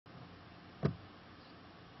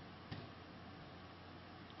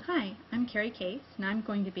Hi, I'm Carrie Case, and I'm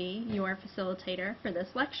going to be your facilitator for this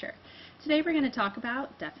lecture. Today we're going to talk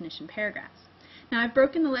about definition paragraphs. Now I've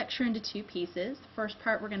broken the lecture into two pieces. The first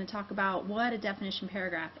part we're going to talk about what a definition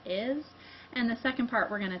paragraph is, and the second part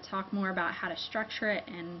we're going to talk more about how to structure it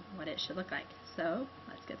and what it should look like. So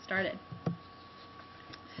let's get started.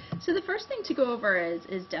 So the first thing to go over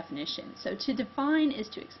is definition. So to define is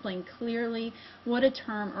to explain clearly what a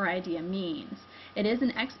term or idea means. It is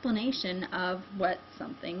an explanation of what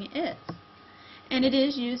something is. And it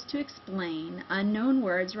is used to explain unknown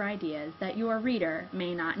words or ideas that your reader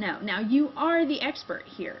may not know. Now you are the expert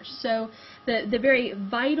here, so the very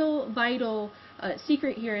vital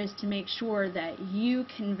secret here is to make sure that you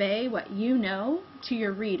convey what you know to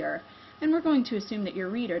your reader, and we're going to assume that your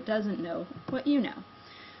reader doesn't know what you know.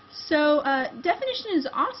 So definition is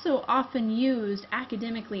also often used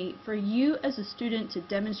academically for you as a student to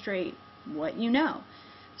demonstrate what you know.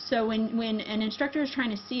 So when an instructor is trying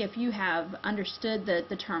to see if you have understood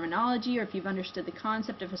the terminology or if you've understood the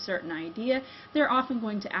concept of a certain idea, they're often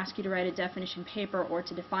going to ask you to write a definition paper or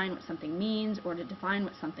to define what something means or to define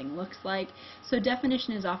what something looks like. So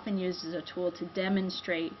definition is often used as a tool to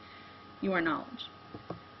demonstrate your knowledge.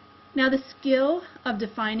 Now the skill of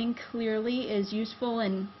defining clearly is useful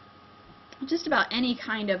in just about any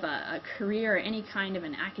kind of a career, any kind of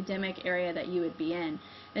an academic area that you would be in.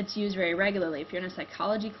 It's used very regularly. If you're in a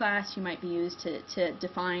psychology class, you might be used to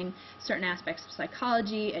define certain aspects of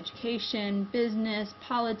psychology, education, business,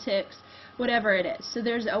 politics, whatever it is. So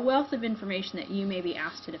there's a wealth of information that you may be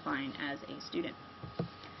asked to define as a student.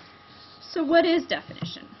 So what is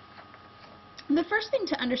definition? The first thing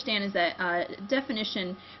to understand is that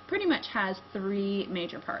definition pretty much has three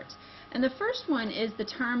major parts. And the first one is the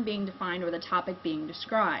term being defined or the topic being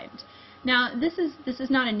described. Now this is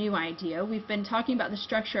not a new idea. We've been talking about the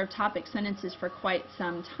structure of topic sentences for quite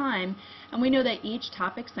some time, and we know that each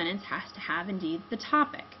topic sentence has to have indeed the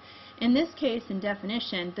topic. In this case, in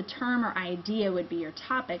definition, the term or idea would be your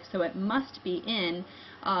topic, so it must be in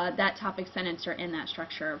that topic sentence or in that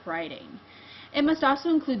structure of writing. It must also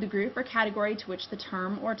include the group or category to which the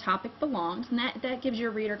term or topic belongs, and that gives your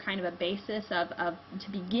reader kind of a basis to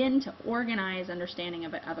begin to organize understanding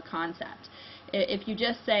of a concept. If you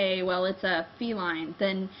just say, well, it's a feline,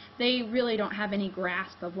 then they really don't have any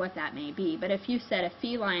grasp of what that may be. But if you said a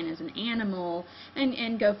feline is an animal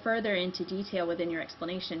and go further into detail within your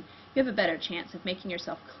explanation, you have a better chance of making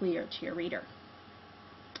yourself clear to your reader.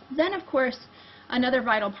 Then, of course, another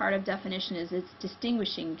vital part of definition is its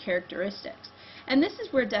distinguishing characteristics. And this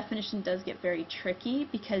is where definition does get very tricky,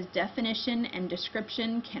 because definition and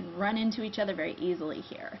description can run into each other very easily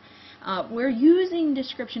here. We're using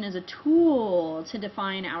description as a tool to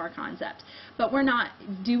define our concept, but we're not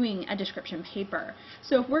doing a description paper.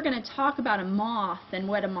 So if we're going to talk about a moth and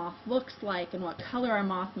what a moth looks like and what color a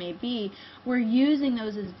moth may be, we're using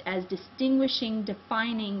those as distinguishing,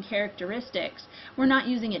 defining characteristics. We're not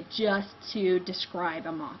using it just to describe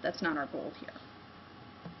a moth. That's not our goal here.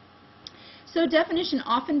 So definition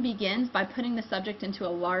often begins by putting the subject into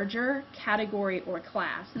a larger category or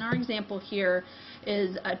class. And our example here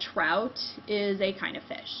is a trout is a kind of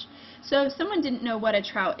fish. So if someone didn't know what a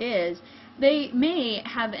trout is, they may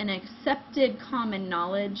have an accepted common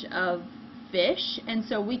knowledge of fish, and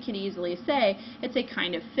so we can easily say it's a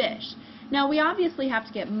kind of fish. Now we obviously have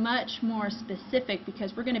to get much more specific,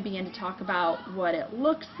 because we're going to begin to talk about what it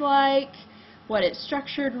looks like, what it's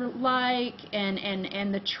structured like,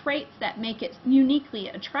 and the traits that make it uniquely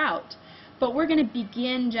a trout. But we're going to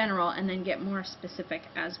begin general and then get more specific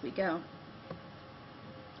as we go.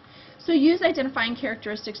 So use identifying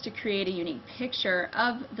characteristics to create a unique picture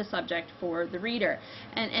of the subject for the reader.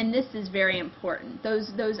 And this is very important.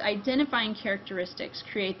 Those identifying characteristics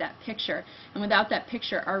create that picture, and without that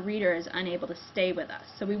picture our reader is unable to stay with us.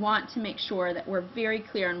 So we want to make sure that we're very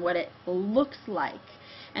clear on what it looks like.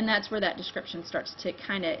 And that's where that description starts to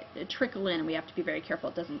kind of trickle in, and we have to be very careful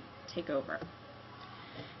it doesn't take over.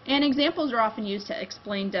 And examples are often used to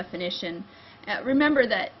explain definition. Remember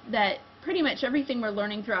that pretty much everything we're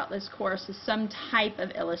learning throughout this course is some type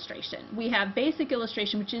of illustration. We have basic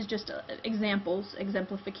illustration, which is just examples,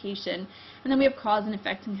 exemplification, and then we have cause and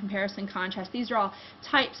effect and comparison, contrast. These are all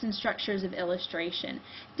types and structures of illustration.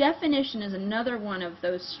 Definition is another one of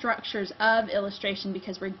those structures of illustration,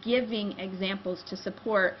 because we're giving examples to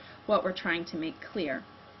support what we're trying to make clear.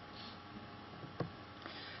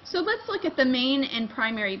 So let's look at the main and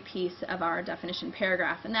primary piece of our definition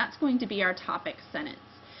paragraph, and that's going to be our topic sentence.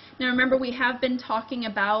 Now remember, we have been talking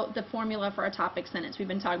about the formula for our topic sentence. We've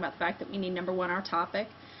been talking about the fact that we need, number one, our topic,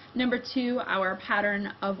 Number 2, our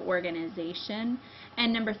pattern of organization.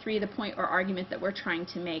 And number 3, the point or argument that we're trying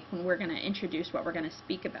to make when we're going to introduce what we're going to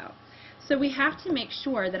speak about. So we have to make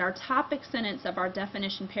sure that our topic sentence of our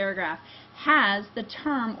definition paragraph has the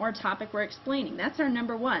term or topic we're explaining. That's our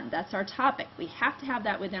number 1. That's our topic. We have to have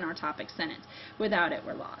that within our topic sentence. Without it,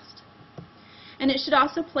 we're lost. And it should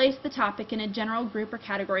also place the topic in a general group or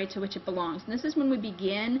category to which it belongs. And this is when we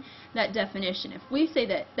begin that definition. If we say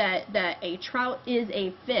that a trout is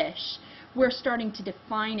a fish, we're starting to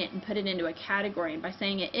define it and put it into a category. And by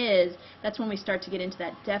saying it is, that's when we start to get into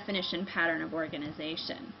that definition pattern of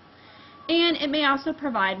organization. And it may also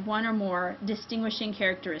provide one or more distinguishing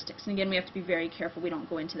characteristics. And again, we have to be very careful we don't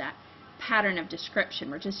go into that pattern of description.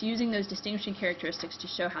 We're just using those distinguishing characteristics to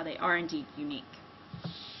show how they are indeed unique.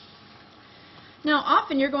 Now,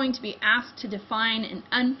 often you're going to be asked to define an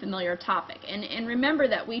unfamiliar topic. And remember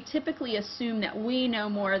that we typically assume that we know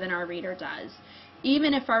more than our reader does.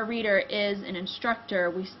 Even if our reader is an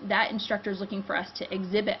instructor, that instructor is looking for us to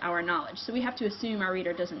exhibit our knowledge. So we have to assume our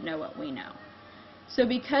reader doesn't know what we know. So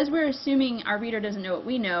because we're assuming our reader doesn't know what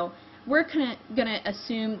we know, we're going to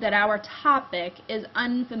assume that our topic is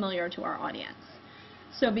unfamiliar to our audience.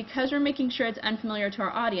 So because we're making sure it's unfamiliar to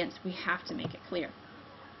our audience, we have to make it clear.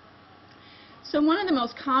 So one of the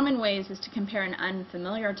most common ways is to compare an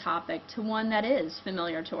unfamiliar topic to one that is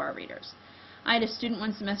familiar to our readers. I had a student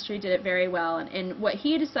one semester who did it very well, and what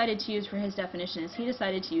he decided to use for his definition is he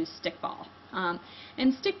decided to use stickball.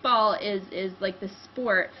 And stickball is like the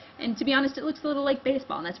sport, and to be honest, it looks a little like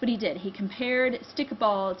baseball, and that's what he did. He compared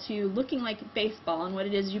stickball to looking like baseball, and what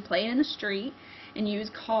it is, you play it in the street, and you use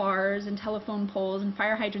cars and telephone poles and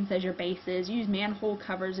fire hydrants as your bases. You use manhole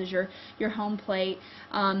covers as your home plate,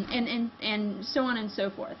 and so on and so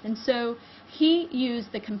forth. And so he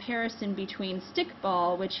used the comparison between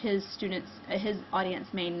stickball, which his audience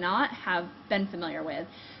may not have been familiar with,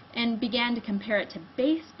 and began to compare it to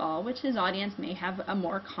baseball, which his audience may have a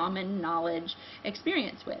more common knowledge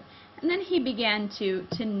experience with. And then he began to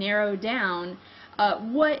narrow down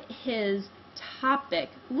what his topic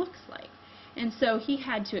looks like. And so he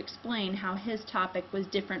had to explain how his topic was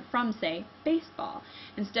different from, say, baseball.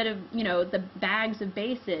 Instead of, the bags of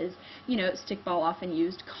bases, stickball often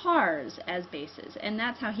used cars as bases. And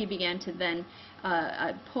that's how he began to then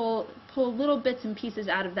pull little bits and pieces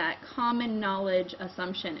out of that common knowledge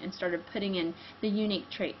assumption and started putting in the unique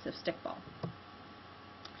traits of stickball.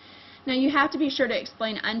 Now you have to be sure to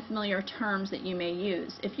explain unfamiliar terms that you may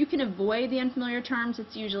use. If you can avoid the unfamiliar terms,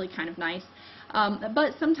 it's usually kind of nice.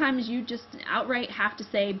 But sometimes you just outright have to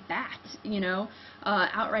say bat,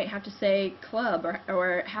 outright have to say club,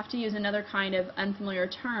 or have to use another kind of unfamiliar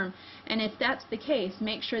term. And if that's the case,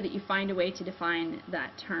 make sure that you find a way to define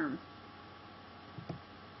that term.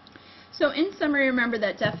 So in summary, remember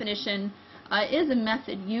that definition is a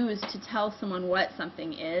method used to tell someone what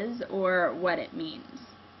something is or what it means.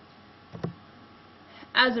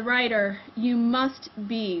 As a writer, you must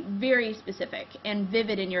be very specific and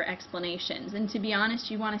vivid in your explanations. And to be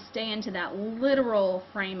honest, you want to stay into that literal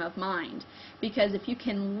frame of mind. Because if you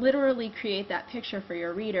can literally create that picture for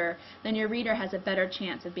your reader, then your reader has a better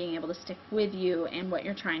chance of being able to stick with you and what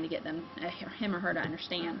you're trying to get him or her to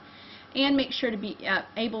understand. And make sure to be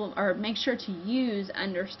make sure to use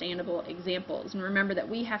understandable examples. And remember that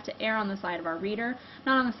we have to err on the side of our reader,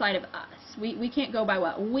 not on the side of us. We can't go by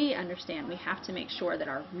what we understand. We have to make sure that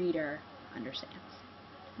our reader understands.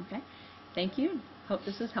 Okay? Thank you. Hope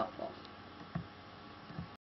this is helpful.